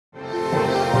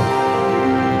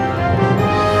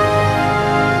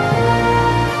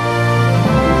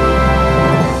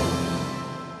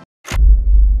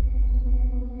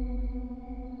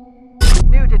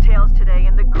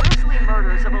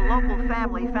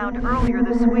found earlier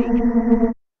this week.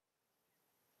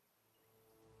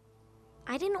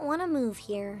 I didn't want to move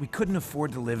here. We couldn't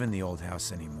afford to live in the old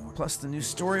house anymore. Plus, the new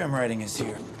story I'm writing is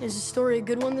here. Is the story a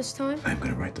good one this time? I'm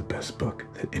gonna write the best book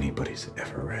that anybody's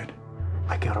ever read.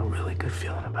 I got a really good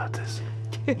feeling about this.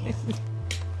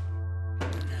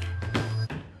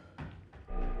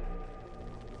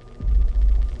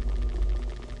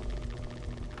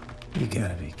 You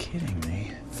gotta be kidding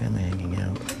me. Family hanging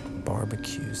out.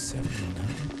 Barbecue 79.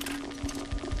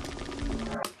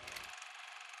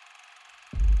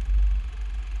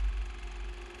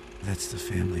 That's the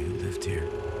family who lived here.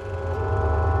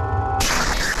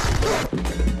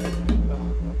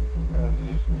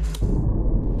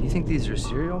 You think these are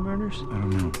serial murders? I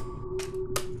don't know.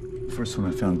 The first one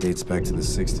I found dates back to the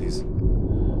 60s.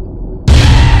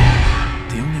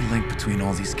 The only link between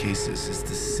all these cases is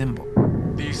the symbol.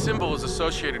 The symbol is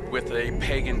associated with a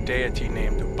pagan deity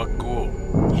named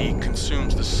Bagul. He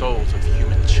consumes the souls of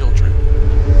human children.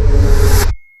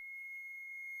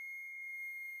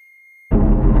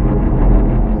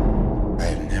 I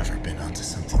have never been onto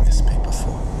something this big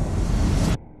before.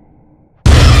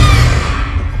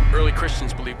 Early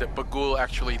Christians believed that Bagul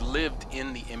actually lived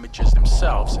in the images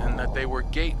themselves and that they were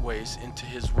gateways into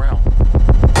his realm.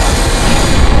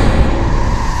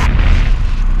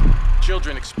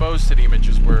 Children exposed to the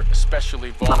images were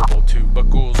especially vulnerable to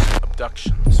Bagul's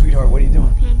abduction. Sweetheart, what are you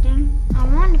doing? Painting. I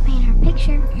wanted to paint her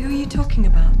picture. Who are you talking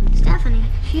about? Stephanie.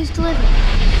 She used to live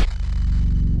here.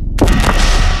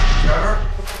 Trevor?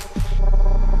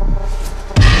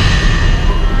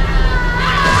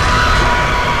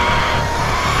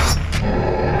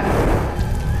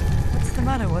 What's the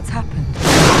matter? What's happened?